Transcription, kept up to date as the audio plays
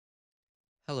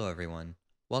Hello, everyone.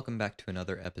 Welcome back to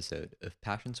another episode of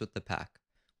Passions with the Pack,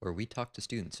 where we talk to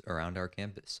students around our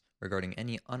campus regarding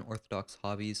any unorthodox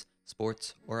hobbies,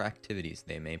 sports, or activities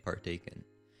they may partake in.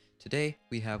 Today,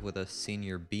 we have with us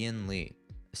senior Bien Lee,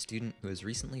 a student who has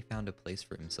recently found a place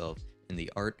for himself in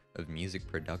the art of music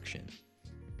production.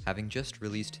 Having just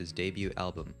released his debut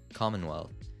album,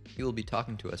 Commonwealth, he will be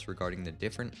talking to us regarding the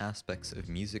different aspects of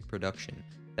music production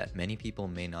that many people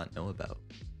may not know about.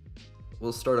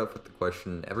 We'll start off with the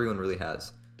question everyone really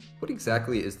has. What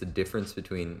exactly is the difference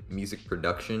between music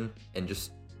production and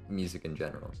just music in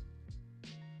general?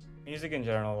 Music in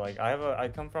general, I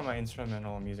come from an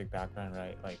instrumental music background,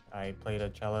 right? Like I played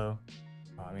a cello,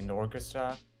 in the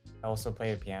orchestra. I also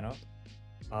play a piano.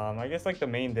 I guess like the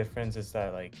main difference is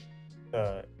that like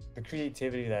the the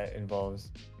creativity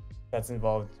that's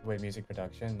involved with music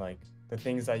production, like the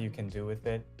things that you can do with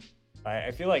it.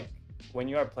 I feel like when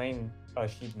you are playing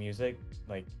sheet music,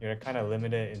 like you're kind of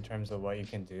limited in terms of what you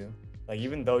can do. Like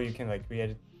even though you can like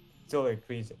still like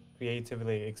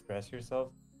creatively express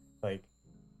yourself, like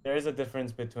there is a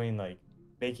difference between like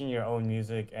making your own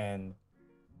music and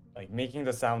like making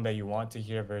the sound that you want to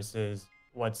hear versus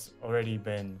what's already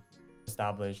been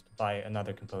established by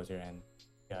another composer. And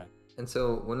yeah. And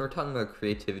so, when we're talking about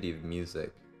creativity of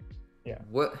music, Yeah.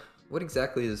 what what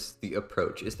exactly is the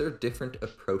approach? Is there a different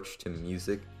approach to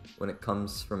music when it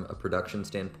comes from a production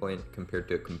standpoint compared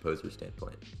to a composer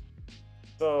standpoint?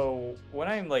 So when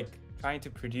I'm like trying to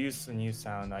produce a new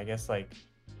sound, I guess like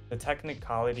the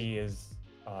technicality is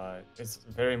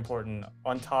very important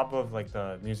on top of like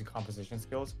the music composition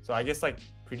skills. So I guess like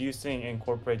producing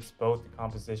incorporates both the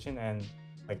composition and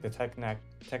like the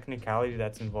technicality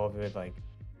that's involved with like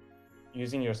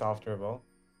using your software well,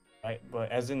 right?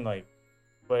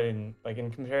 But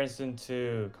in comparison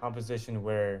to composition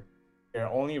where you're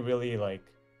only really like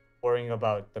worrying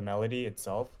about the melody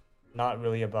itself, not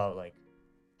really about like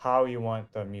how you want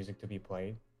the music to be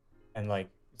played. And like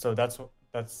so that's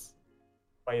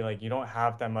why like you don't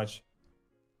have that much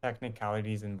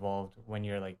technicalities involved when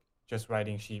you're like just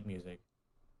writing sheet music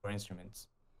or instruments.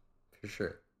 For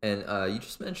sure. And you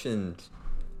just mentioned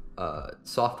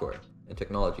software and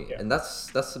technology, Yeah. and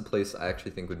that's the place I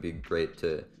actually think would be great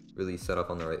to really set up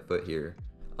on the right foot here.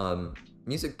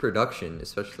 Music production,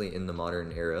 especially in the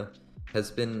modern era,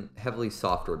 has been heavily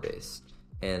software based,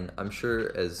 and I'm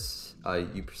sure as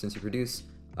you since you produce,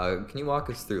 can you walk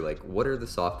us through like what are the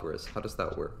softwares? How does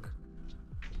that work?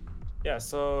 Yeah,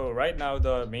 so right now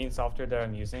the main software that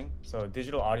I'm using, so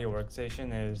digital audio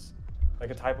workstation is like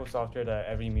a type of software that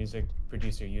every music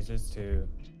producer uses to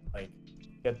like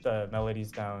get the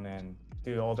melodies down and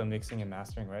do all the mixing and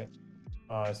mastering, right?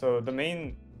 So the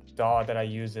main DAW that I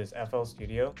use is FL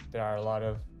Studio. There are a lot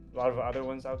of other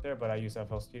ones out there, but I use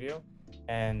FL Studio.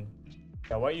 And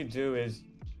yeah, what you do is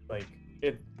like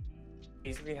it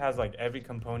basically has like every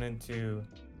component to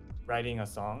writing a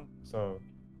song. So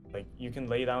like you can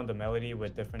lay down the melody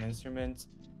with different instruments,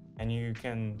 and you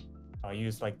can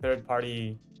use like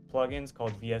third-party plugins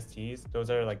called VSTs. Those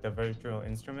are like the virtual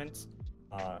instruments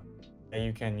uh, that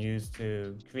you can use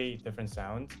to create different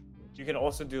sounds. You can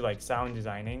also do like sound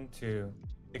designing to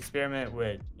experiment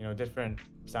with different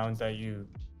sounds that you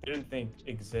didn't think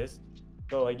exist.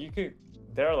 So like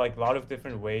there are like a lot of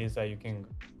different ways that you can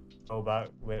go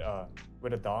about with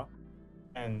a DAW.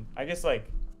 And I guess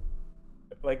like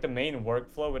the main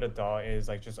workflow with a DAW is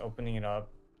like just opening it up.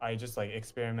 I just like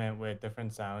experiment with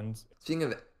different sounds. Speaking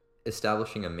of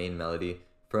establishing a main melody,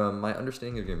 from my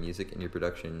understanding of your music and your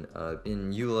production,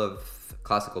 in you love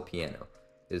classical piano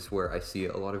is where I see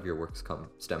a lot of your works come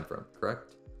stem from.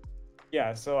 Correct?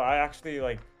 Yeah, so I actually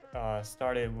like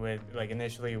started with like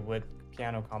initially with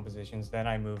piano compositions, then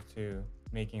I moved to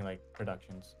making like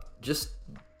productions. Just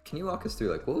can you walk us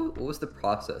through like what was the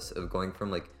process of going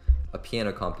from like a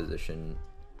piano composition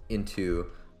into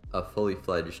a fully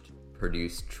fledged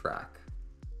produced track?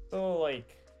 So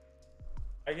like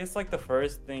I guess like the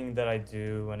first thing that I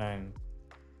do when I'm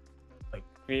like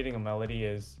creating a melody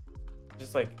is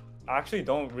just like I actually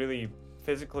don't really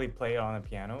physically play on a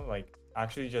piano. Like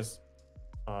actually just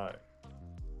uh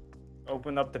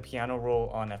open up the piano roll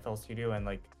on FL Studio and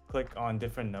like click on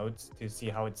different notes to see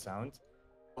how it sounds.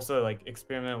 Also like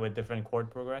experiment with different chord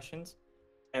progressions.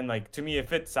 And like to me,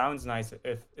 if it sounds nice,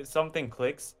 if something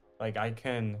clicks, like I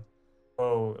can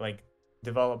like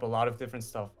develop a lot of different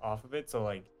stuff off of it. So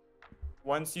like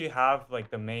once you have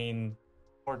like the main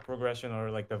chord progression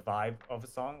or like the vibe of a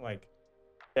song, like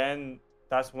then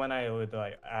that's when I would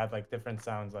like add like different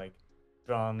sounds like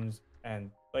drums and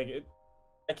like it.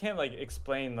 I can't like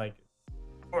explain like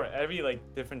for every like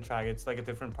different track, it's like a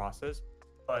different process,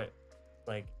 but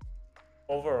like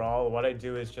overall, what I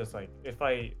do is just like if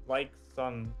I like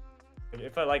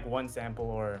one sample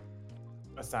or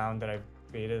a sound that I've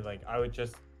created, like I would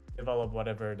just develop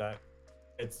whatever that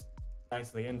fits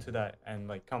nicely into that and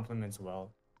like complements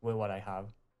well with what I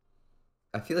have.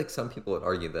 I feel like some people would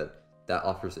argue that that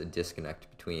offers a disconnect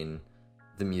between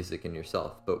the music and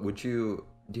yourself. But do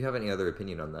you have any other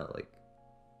opinion on that? Like,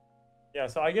 Yeah,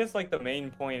 so I guess like the main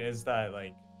point is that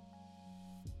like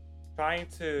trying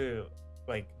to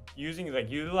like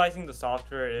utilizing the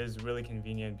software is really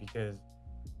convenient because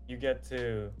you get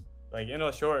to like in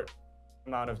a short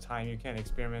amount of time you can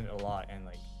experiment a lot and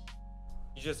like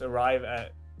you just arrive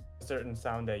at a certain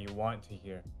sound that you want to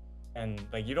hear, and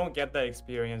like you don't get that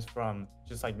experience from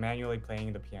just like manually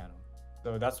playing the piano.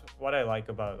 So that's what I like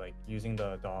about like using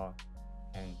the DAW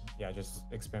and yeah, just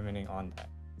experimenting on that.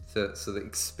 so the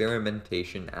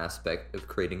experimentation aspect of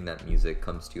creating that music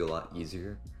comes to you a lot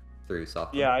easier through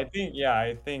software. Yeah, I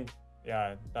think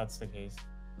that's the case.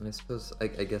 And I suppose I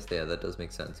guess yeah, that does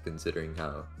make sense considering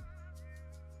how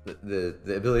the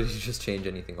ability to just change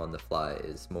anything on the fly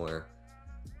is more.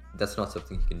 That's not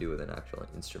something you can do with an actual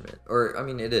instrument. Or I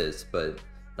mean, it is, but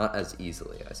not as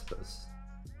easily, I suppose.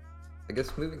 I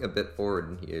guess moving a bit forward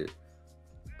in here,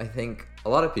 I think a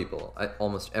lot of people,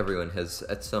 almost everyone, has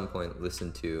at some point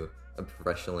listened to a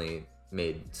professionally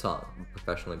made song,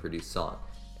 professionally produced song.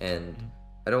 And Mhm.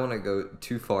 I don't want to go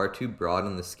too far, too broad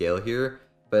on the scale here,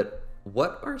 but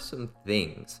what are some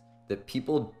things that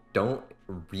people don't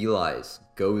realize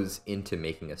goes into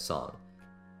making a song?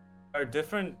 Are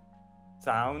different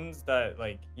sounds that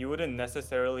like you wouldn't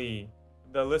necessarily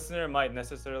the listener might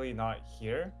necessarily not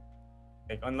hear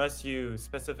like unless you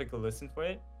specifically listen for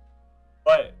it,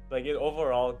 but like it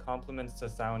overall complements the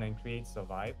sound and creates a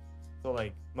vibe. So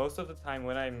like most of the time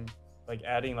when I'm like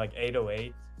adding like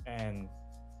 808 and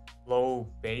low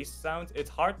bass sounds, it's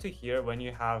hard to hear when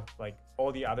you have like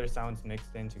all the other sounds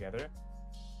mixed in together,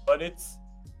 but it's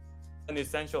an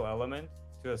essential element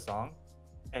to a song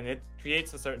and it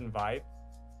creates a certain vibe.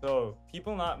 So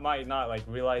people not might not like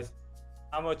realize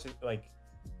how much like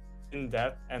in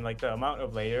depth and like the amount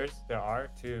of layers there are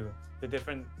to the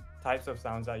different types of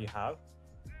sounds that you have.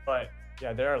 But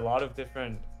yeah, there are a lot of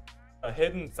different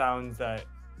hidden sounds that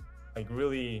like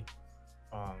really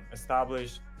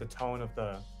establish the tone of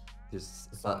the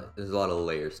song. There's a lot of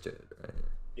layers to it, right?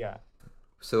 Yeah.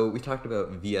 So we talked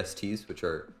about VSTs, which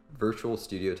are virtual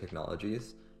studio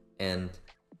technologies, and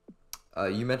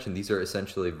you mentioned these are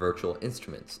essentially virtual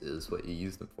instruments, is what you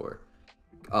use them for.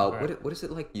 Right. What is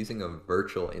it like using a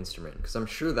virtual instrument? Because I'm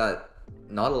sure that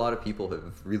not a lot of people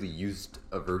have really used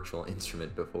a virtual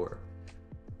instrument before.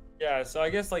 Yeah, so I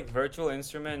guess like virtual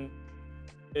instrument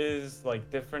is like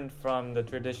different from the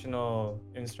traditional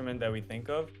instrument that we think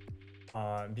of,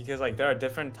 because like there are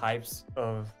different types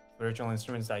of virtual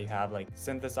instruments that you have, like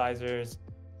synthesizers,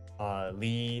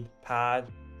 lead,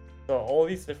 pad. So all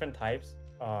these different types,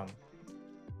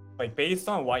 like based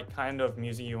on what kind of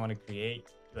music you want to create,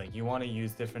 like you want to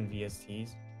use different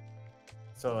VSTs.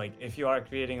 So like if you are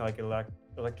creating like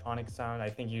electronic sound, I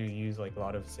think you use like a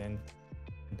lot of synth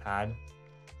and pad.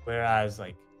 Whereas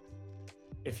like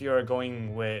if you're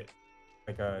going with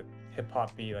like a hip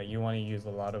hop beat, like you want to use a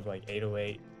lot of like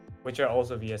 808, which are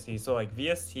also VST. So like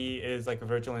VST is like a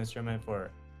virtual instrument for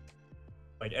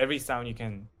like every sound you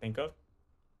can think of.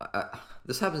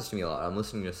 This happens to me a lot. I'm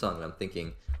listening to a song and I'm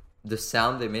thinking the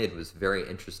sound they made was very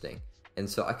interesting, and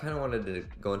so I kind of wanted to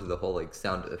go into the whole like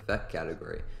sound effect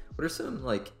category. What are some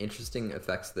like interesting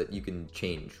effects that you can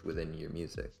change within your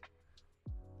music?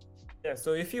 Yeah,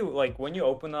 so if you like when you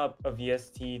open up a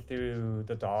VST through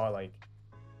the DAW, like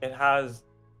it has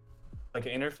like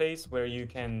an interface where you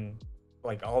can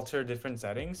like alter different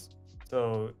settings.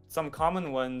 So some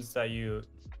common ones that you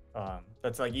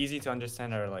that's like easy to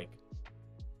understand are like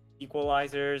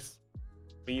equalizers,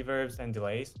 reverbs, and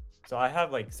delays. So I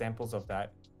have like samples of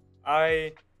that.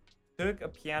 I took a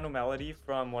piano melody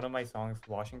from one of my songs,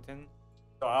 Washington.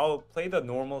 So I'll play the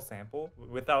normal sample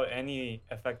without any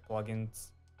effect plugins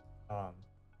um,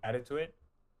 added to it.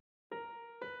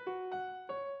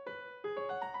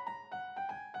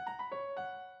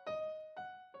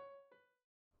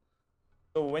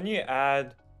 So when you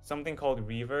add something called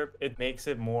reverb, it makes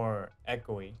it more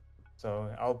echoey.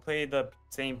 So I'll play the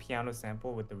same piano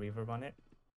sample with the reverb on it.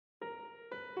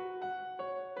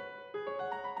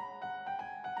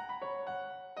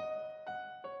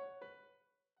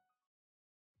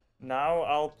 Now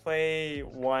I'll play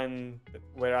one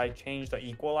where I change the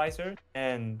equalizer,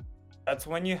 and that's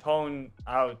when you hone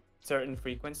out certain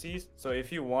frequencies. So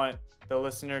if you want the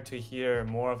listener to hear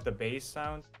more of the bass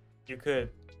sound, you could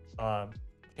uh,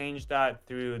 change that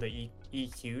through the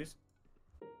EQs.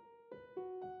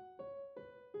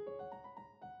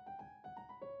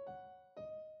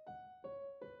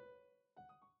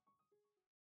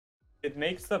 it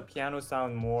makes the piano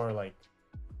sound more like,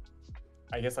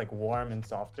 I guess, like warm and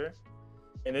softer,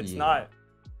 and it's Yeah, not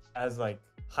as like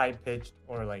high pitched,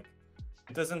 or like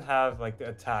it doesn't have like the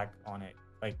attack on it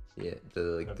like yeah. The the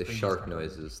like the previous sharp type of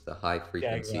version. noises, the high Yeah,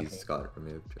 frequencies exactly. got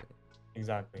removed, right?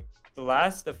 Exactly. The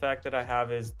last effect that I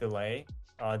have is delay.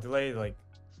 Delay, like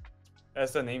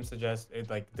as the name suggests, it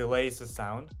like delays the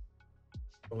sound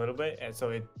a little bit, and so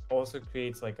it also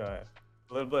creates like a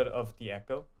little bit of the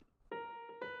echo.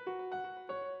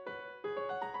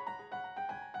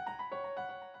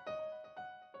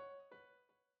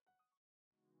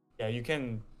 Yeah, you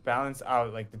can balance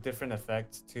out like the different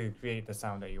effects to create the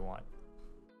sound that you want.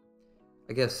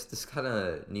 I guess this kind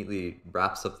of neatly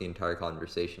wraps up the entire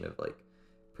conversation of like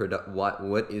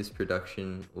what is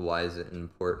production, why is it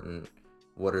important,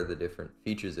 what are the different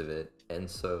features of it, and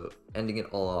so ending it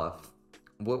all off,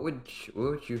 what would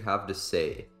you have to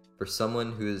say for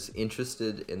someone who is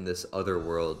interested in this other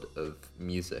world of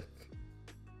music?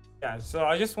 Yeah, so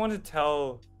I just want to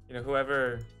tell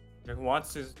whoever who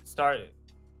wants to start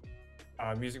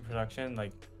music production,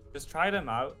 like just try them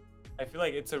out. I feel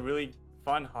like it's a really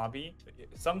fun hobby.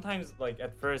 Sometimes, like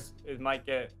at first, it might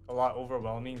get a lot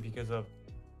overwhelming because of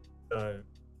the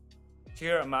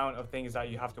sheer amount of things that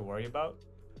you have to worry about.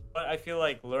 But I feel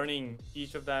like learning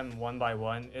each of them one by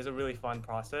one is a really fun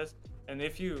process. And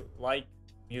if you like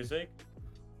music,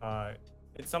 uh,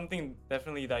 it's something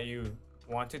definitely that you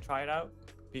want to try it out,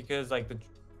 because like the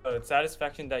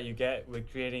satisfaction that you get with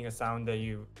creating a sound that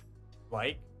you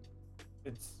like,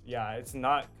 it's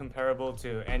not comparable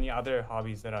to any other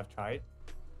hobbies that I've tried.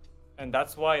 And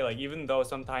that's why, like, even though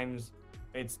sometimes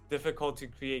it's difficult to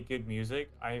create good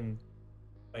music, I'm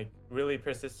like really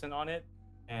persistent on it,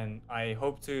 and I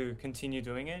hope to continue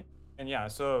doing it. And yeah,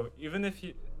 so even if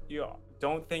you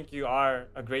don't think you are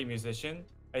a great musician,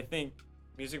 I think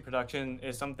music production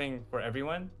is something for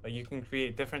everyone. Like, you can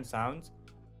create different sounds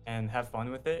and have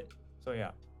fun with it. So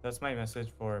yeah, that's my message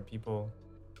for people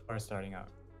who are starting out.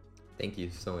 Thank you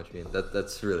so much, Ian.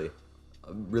 That's really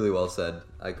well said.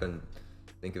 I couldn't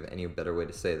think of any better way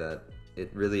to say that.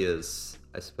 It really is,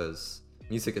 I suppose,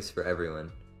 music is for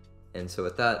everyone. And so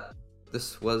with that,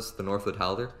 this was the Northwood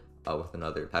Howler with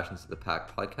another Passions of the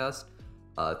Pack podcast.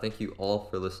 Thank you all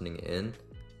for listening in.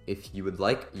 If you would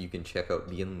like, you can check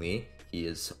out Ian Lee. He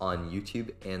is on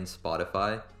YouTube and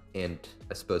Spotify, and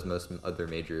I suppose most other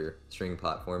major streaming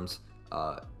platforms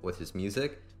with his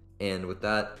music. And with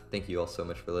that, thank you all so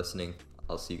much for listening.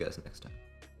 I'll see you guys next time.